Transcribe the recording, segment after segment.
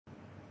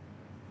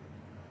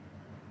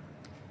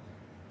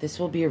This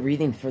will be a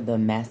reading for the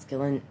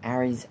masculine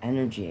Aries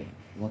energy.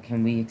 What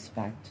can we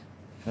expect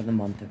for the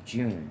month of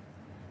June?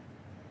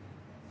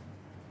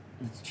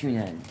 Let's tune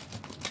in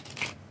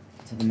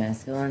to the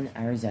masculine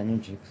Aries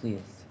energy, please.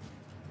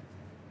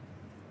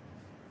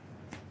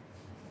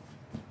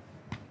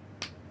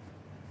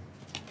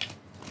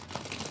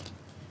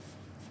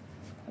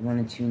 I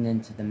want to tune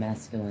into the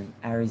masculine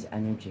Aries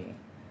energy.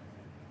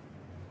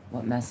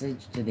 What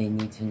message do they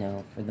need to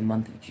know for the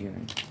month of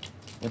June?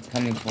 What's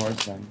coming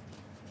towards them?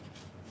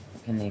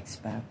 What can they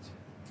expect?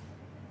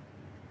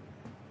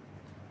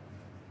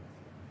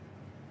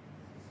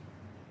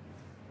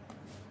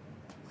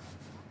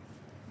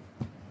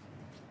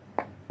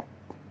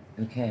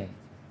 Okay.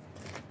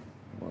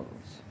 Whoa.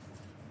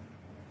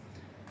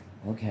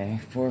 Okay,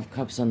 Four of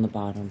Cups on the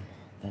bottom.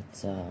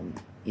 That's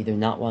either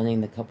not wanting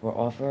the cup we're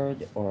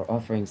offered or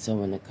offering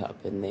someone a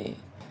cup and they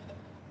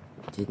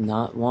did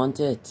not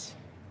want it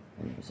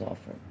when it was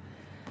offered.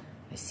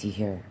 I see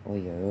here,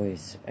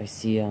 I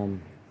see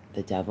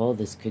the Devil.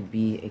 This could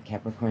be a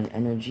Capricorn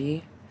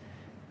energy.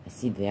 I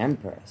see the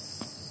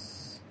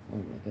Empress. Oh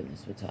my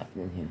goodness, what's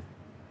happening here?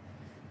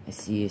 I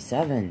see a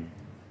 7.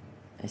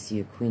 I see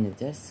a Queen of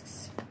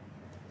Discs.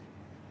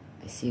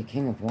 I see a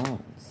King of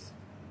Wands.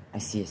 I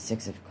see a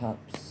 6 of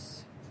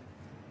Cups.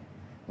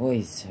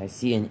 Boys, I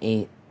see an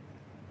 8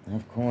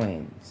 of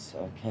Coins.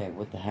 Okay,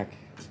 what the heck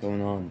is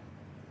going on,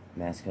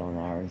 masculine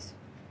Aries?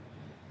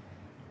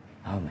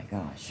 Oh my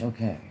gosh,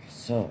 okay,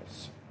 so,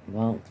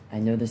 well, I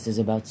know this is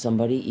about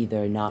somebody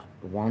either not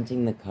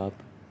wanting the cup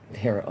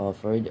they're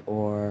offered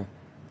or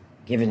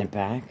giving it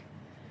back.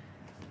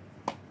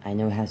 I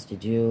know it has to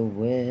do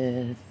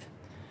with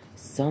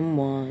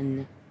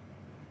someone,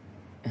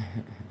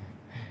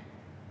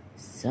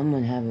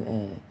 someone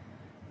having,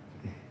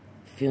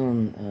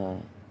 feeling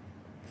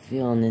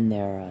in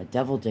their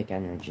devil dick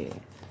energy.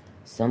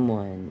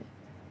 Someone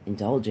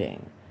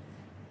indulging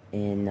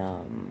in,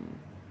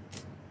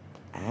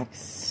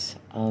 acts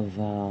of,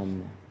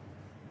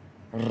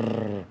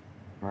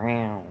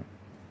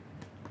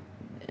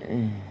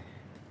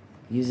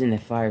 using the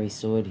fiery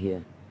sword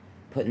here.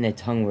 Putting their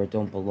tongue where it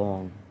don't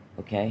belong,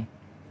 okay?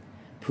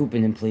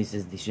 Pooping in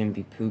places they shouldn't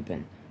be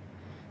pooping.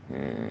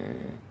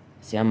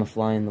 See, I'm a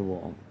fly in the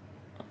wall.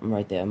 I'm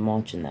right there, I'm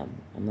watching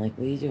them. I'm like,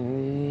 what are you doing? What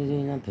are you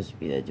doing? I'm supposed to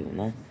be there doing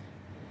that.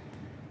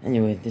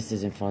 Anyway, this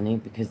isn't funny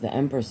because the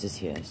Empress is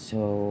here.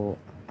 So,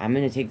 I'm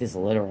gonna take this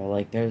literal.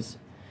 Like, there's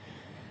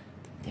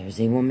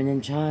a woman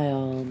and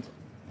child,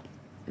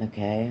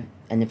 okay?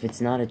 And if it's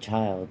not a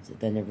child,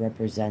 then it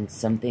represents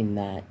something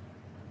that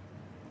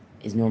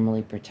is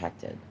normally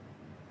protected,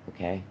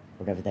 okay?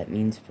 Whatever that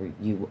means for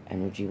you,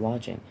 energy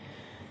watching.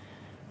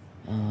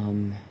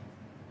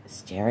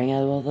 Staring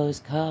at all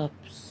those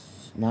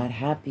cups, not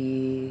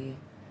happy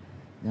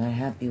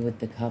with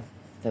the cup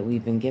that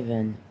we've been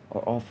given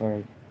or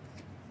offered,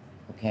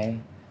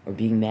 okay? Or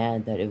being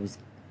mad that it was,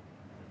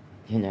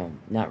 you know,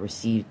 not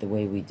received the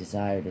way we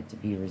desired it to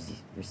be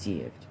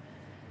received.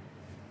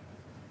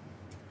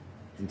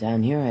 And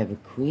down here I have a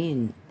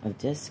Queen of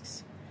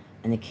Discs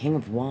and a King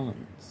of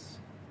Wands.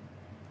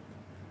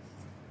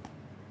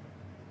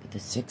 But the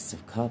 6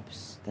 of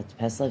Cups, that's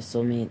past life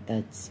soulmate.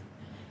 That's,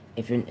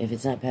 if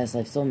it's not past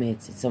life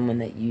soulmates, it's someone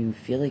that you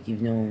feel like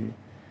you've known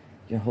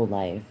your whole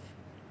life,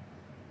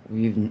 or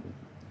you've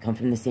come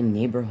from the same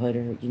neighborhood,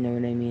 or you know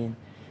what I mean.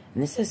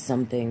 And this is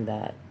something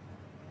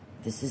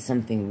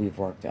we've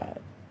worked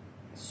at.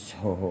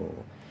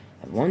 So,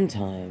 at one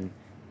time,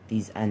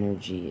 these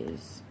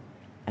energies,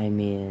 I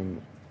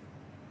mean,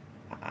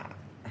 I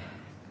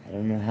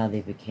don't know how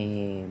they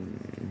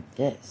became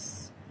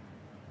this.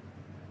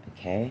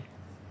 Okay?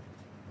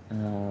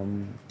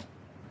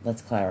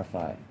 Let's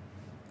clarify.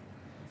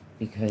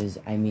 Because,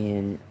 I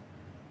mean,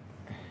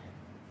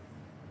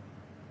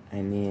 I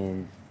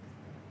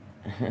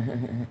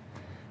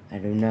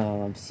don't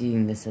know, I'm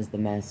seeing this as the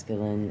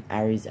masculine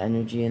Aries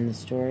energy in the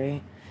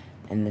story,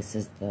 and this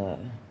is the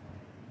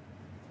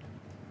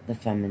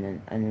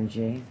feminine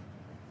energy.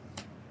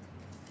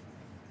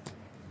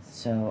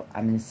 So,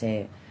 I'm going to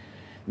say,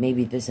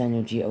 maybe this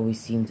energy always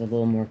seemed a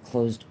little more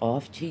closed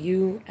off to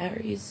you,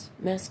 Aries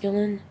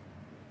masculine.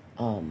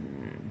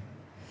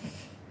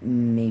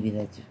 Maybe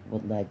that's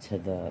what led to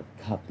the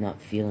cup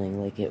not feeling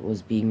like it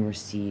was being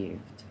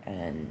received,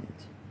 and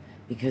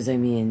because, I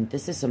mean,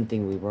 this is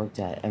something we worked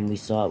at, and we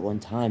saw at one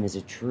time as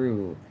a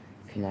true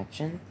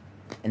connection.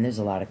 And there's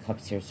a lot of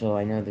cups here, so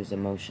I know there's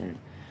emotion.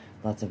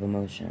 Lots of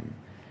emotion.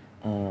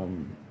 I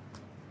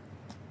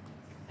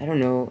don't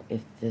know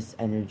if this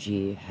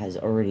energy has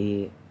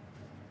already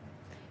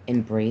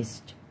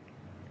embraced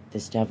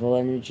this devil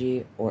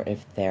energy, or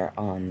if they're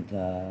on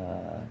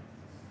the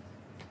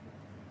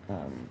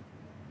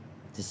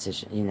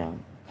decision, you know,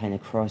 kind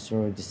of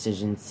crossroad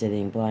decision,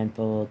 sitting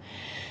blindfold,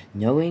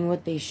 knowing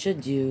what they should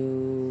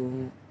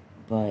do,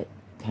 but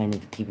kind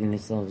of keeping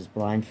themselves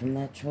blind from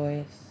that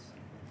choice.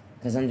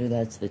 Because under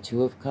that's the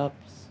 2 of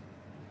Cups.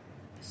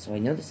 So I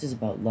know this is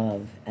about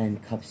love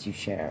and cups you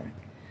share.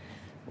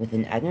 With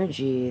an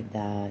energy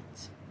that...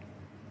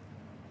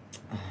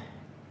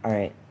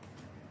 Alright.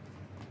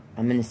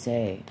 I'm going to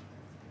say,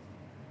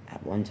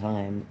 at one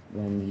time,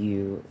 when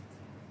you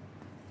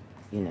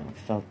know,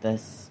 felt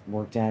this,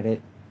 worked at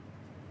it,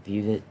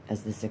 viewed it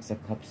as the Six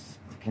of Cups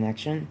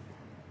connection,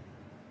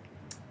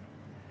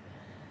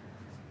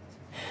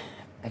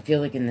 I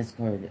feel like in this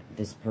card,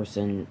 this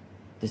person,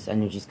 this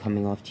energy is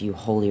coming off to you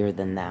holier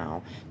than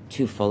thou,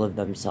 too full of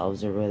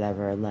themselves or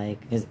whatever, like,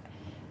 because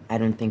I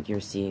don't think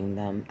you're seeing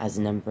them as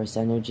an Empress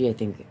energy. I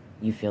think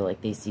you feel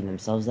like they see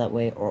themselves that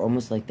way, or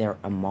almost like they're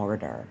a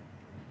martyr,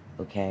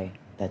 okay?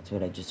 That's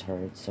what I just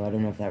heard, so I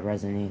don't know if that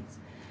resonates.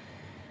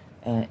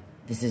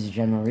 This is a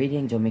general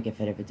reading. Don't make it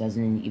fit if it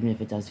doesn't, and even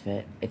if it does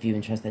fit, if you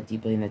interest that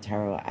deeply in the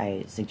tarot,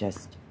 I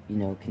suggest, you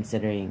know,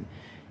 considering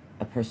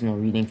a personal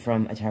reading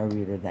from a tarot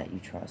reader that you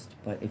trust.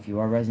 But if you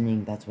are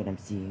resonating, that's what I'm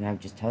seeing. I'm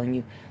just telling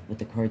you what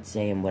the cards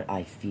say and what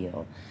I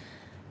feel.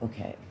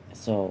 Okay,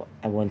 so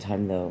at one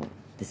time, though,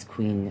 this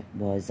queen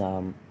was,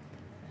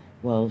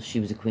 well, she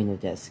was a queen of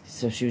discs.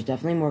 So she was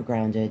definitely more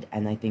grounded,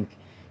 and I think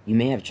you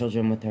may have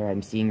children with her.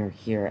 I'm seeing her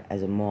here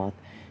as a moth.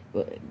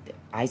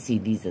 I see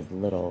these as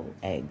little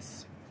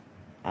eggs.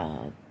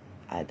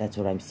 That's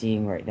what I'm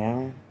seeing right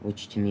now,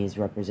 which to me is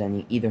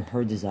representing either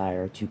her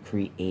desire to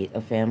create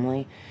a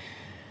family,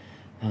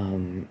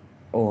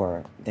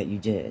 or that you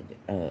did,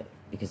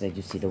 because I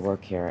do see the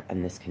work here,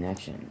 and this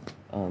connection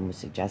would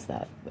suggest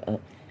that.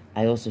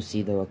 I also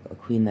see, though, a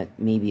queen that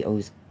maybe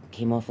always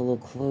came off a little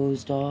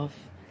closed off,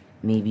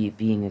 maybe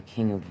being a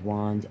King of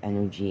Wands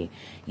energy.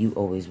 You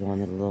always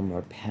wanted a little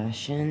more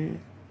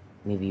passion.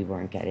 Maybe you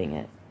weren't getting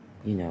it,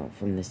 you know,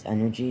 from this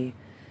energy.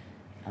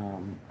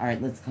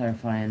 Alright, let's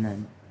clarify and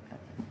then...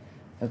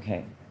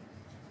 Okay.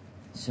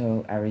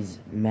 So, Aries,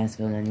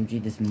 masculine energy,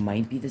 this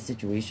might be the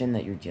situation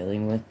that you're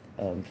dealing with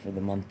for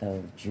the month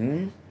of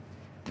June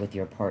with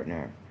your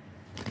partner.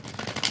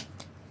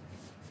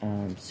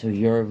 So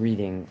your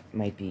reading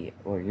might be,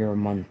 or your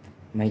month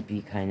might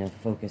be kind of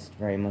focused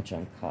very much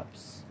on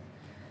cups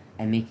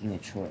and making a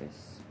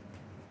choice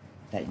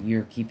that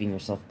you're keeping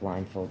yourself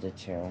blindfolded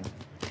to.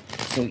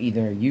 So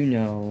either you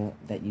know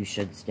that you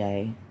should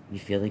stay, you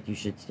feel like you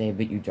should stay,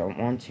 but you don't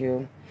want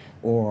to,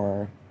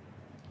 or,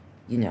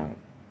 you know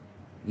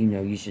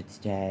you should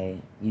stay,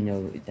 you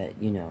know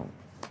that, you know,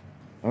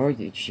 or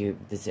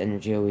this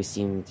energy always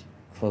seemed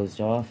closed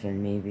off,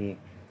 and maybe,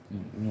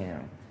 you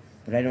know,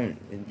 but I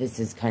don't, this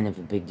is kind of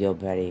a big deal,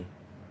 Betty,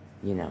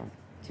 you know,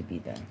 to be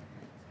there.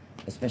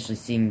 Especially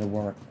seeing the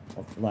work,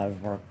 a lot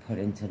of work put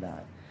into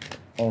that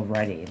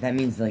already. That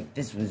means, like,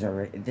 this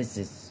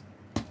is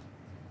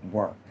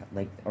work,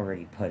 like,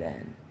 already put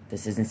in.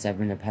 This isn't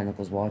Seven of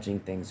Pentacles watching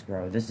things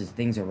grow. This is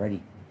things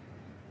already,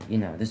 you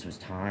know, this was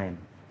time.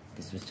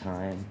 This was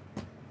time.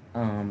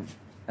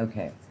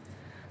 Okay.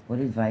 What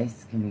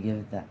advice can we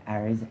give the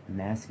Aries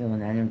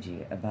masculine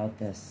energy about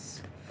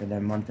this for their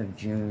month of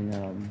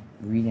June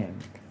reading?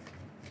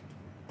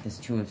 This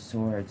Two of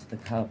Swords, the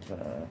Cup.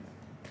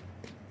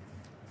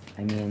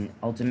 I mean,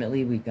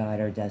 ultimately, we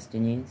guide our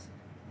destinies.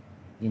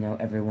 You know,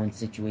 everyone's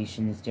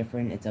situation is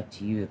different. It's up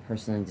to you to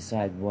personally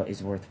decide what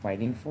is worth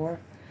fighting for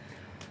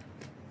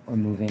or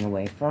moving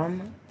away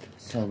from.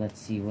 So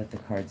let's see what the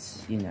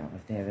cards, you know,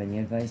 if they have any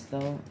advice,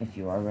 though, if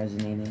you are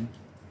resonating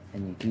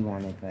and you do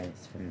want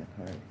advice from the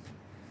cards.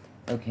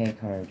 Okay,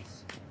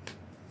 cards,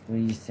 what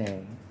do you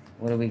say?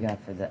 What do we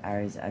got for the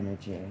Aries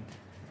energy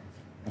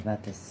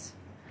about this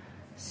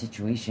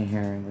situation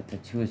here with the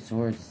Two of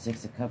Swords, the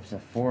Six of Cups, the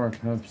Four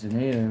of Cups,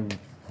 and Eight of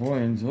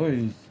Coins?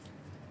 Always.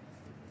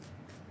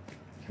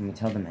 Can we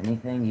tell them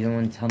anything? You don't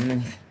want to tell them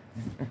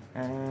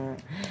anything?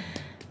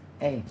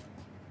 Hey, you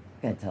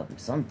gotta tell them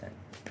something.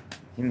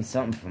 Give me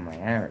something from my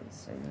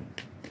Aries. I mean,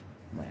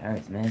 my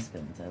Aries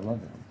masculines, I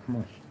love them. Come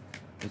on.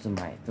 Those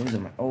are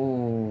my,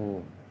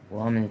 oh,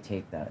 well, I'm gonna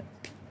take that.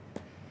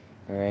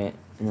 Alright,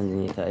 and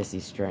underneath that I see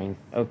strength.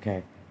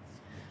 Okay.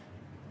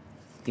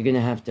 You're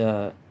gonna have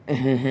to,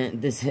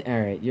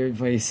 alright, your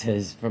advice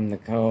is from the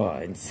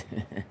cards.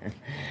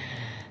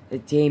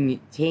 Tame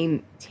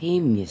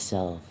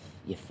yourself,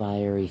 you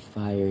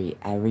fiery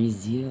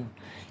Aries, you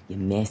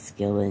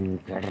masculine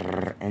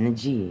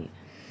energy.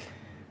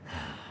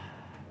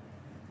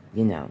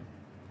 You know,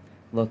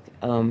 look,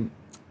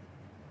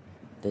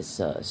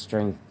 this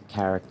strength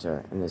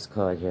character in this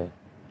card here,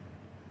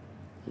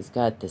 he's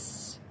got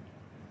this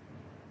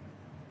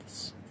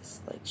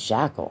like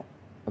shackle,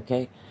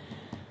 okay?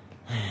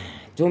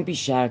 Don't be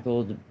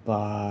shackled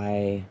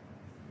by,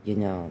 you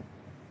know,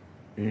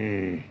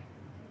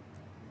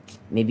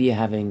 maybe you're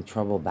having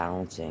trouble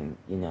balancing,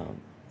 you know,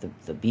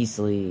 the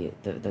beastly,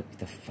 the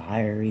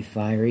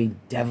fiery,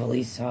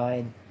 devilly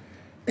side.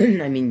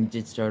 I mean, you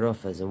did start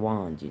off as a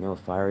wand, you know, a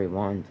fiery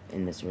wand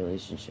in this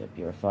relationship.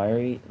 You're a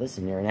fiery,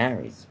 listen, you're an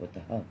Aries, what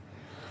the hell?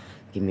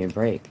 Give me a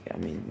break. I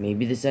mean,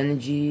 maybe this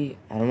energy,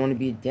 I don't want to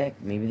be a dick,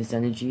 maybe this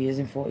energy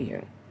isn't for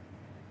you,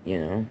 you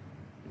know?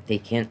 If they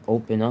can't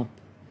open up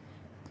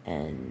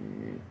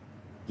and,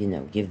 you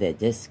know, give their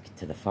disc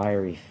to the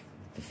fiery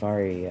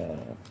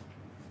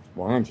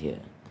wand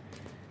here,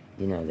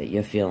 you know, that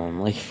you're feeling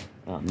like,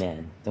 oh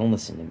man, don't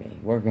listen to me,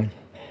 we're going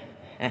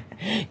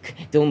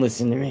don't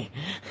listen to me.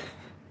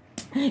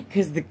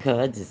 Because the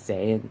cards are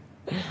saying,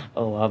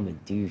 oh, I'm a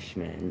douche,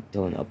 man.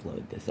 Don't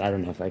upload this. I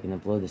don't know if I can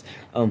upload this.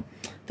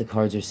 The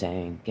cards are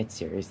saying, get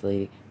serious,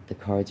 lady. The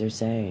cards are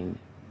saying,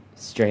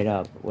 straight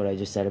up, what I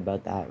just said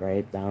about that,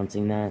 right?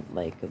 Balancing that,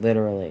 like,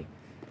 literally.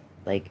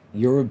 Like,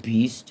 you're a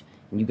beast,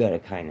 and you gotta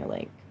kind of,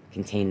 like,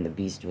 contain the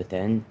beast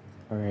within,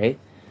 alright?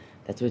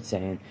 That's what it's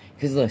saying.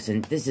 Because,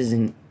 listen, this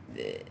isn't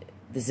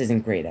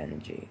great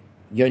energy.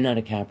 You're not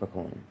a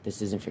Capricorn.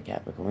 This isn't for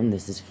Capricorn.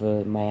 This is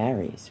for my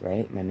Aries,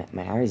 right?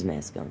 My Aries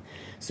masculine.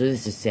 So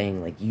this is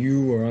saying, like,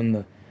 you are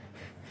on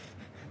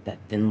that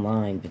thin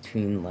line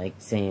between, like,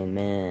 saying,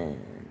 man,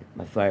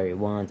 my fiery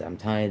wand, I'm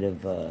tired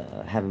of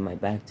having my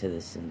back to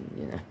this and,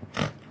 you know,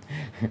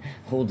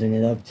 holding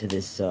it up to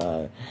this,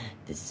 you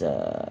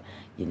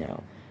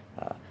know,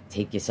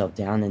 take yourself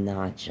down a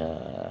notch,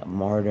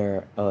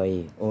 martyr,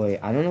 oi.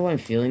 I don't know why I'm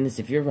feeling this.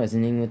 If you're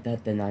resonating with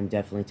that, then I'm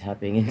definitely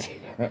tapping into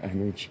your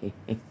energy.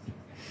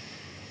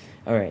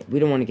 Alright, we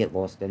don't want to get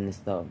lost in this,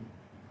 though.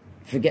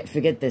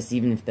 Forget this,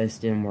 even if this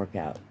didn't work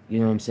out. You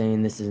know what I'm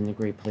saying? This isn't a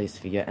great place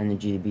for your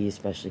energy to be,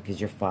 especially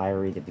because you're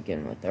fiery to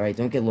begin with. Alright,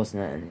 don't get lost in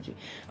that energy.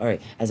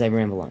 Alright, as I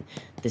ramble on,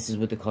 this is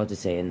what the cards are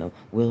saying, though.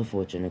 Wheel of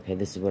Fortune, okay?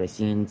 This is what I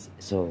seen,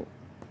 so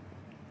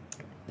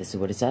this is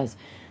what it says.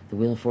 The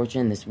Wheel of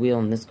Fortune, this wheel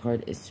and this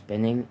card is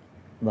spinning.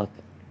 Look,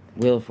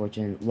 Wheel of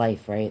Fortune,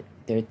 life, right?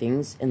 There are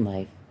things in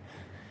life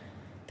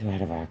that are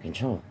out of our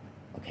control,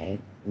 okay?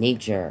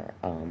 Nature,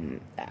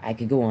 I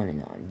could go on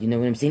and on. You know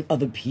what I'm saying?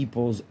 Other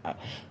people's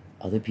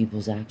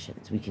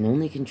actions. We can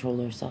only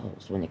control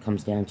ourselves when it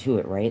comes down to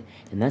it, right?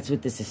 And that's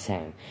what this is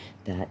saying.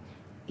 That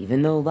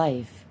even though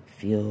life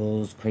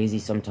feels crazy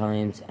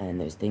sometimes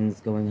and there's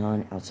things going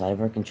on outside of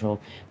our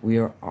control, we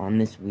are on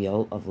this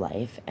wheel of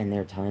life, and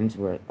there are times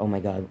where, oh my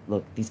god,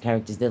 look, these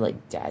characters, they're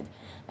like dead.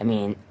 I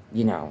mean,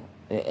 you know,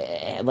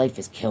 life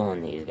is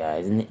killing these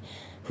guys, and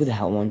who the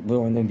hell want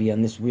to be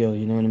on this wheel,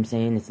 you know what I'm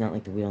saying? It's not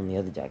like the wheel on the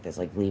other deck that's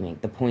like gleaming.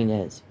 The point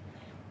is,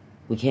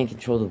 we can't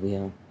control the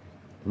wheel.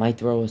 It might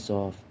throw us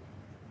off.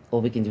 All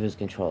we can do is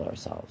control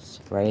ourselves,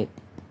 right?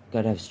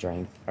 Gotta have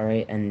strength,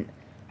 alright? And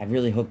I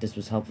really hope this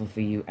was helpful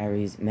for you,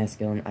 Aries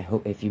masculine. I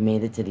hope if you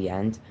made it to the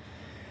end,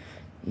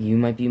 you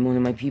might be one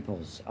of my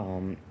peoples.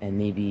 And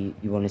maybe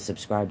you want to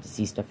subscribe to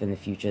see stuff in the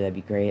future. That'd be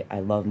great.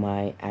 I love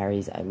my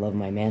Aries. I love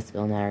my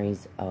masculine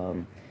Aries.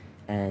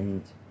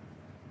 And,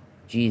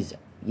 geez,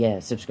 yeah,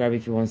 subscribe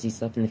if you want to see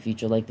stuff in the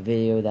future. Like the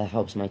video. That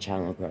helps my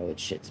channel grow.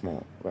 It's shit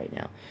small right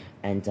now.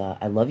 And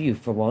I love you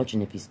for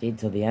watching. If you stayed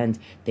till the end,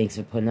 thanks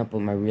for putting up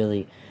with my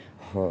really,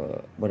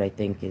 what I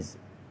think is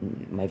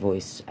my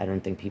voice. I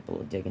don't think people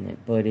are digging it.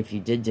 But if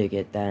you did dig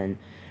it, then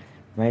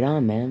right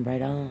on, man.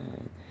 Right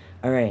on.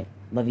 Alright.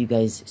 Love you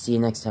guys. See you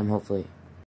next time, hopefully.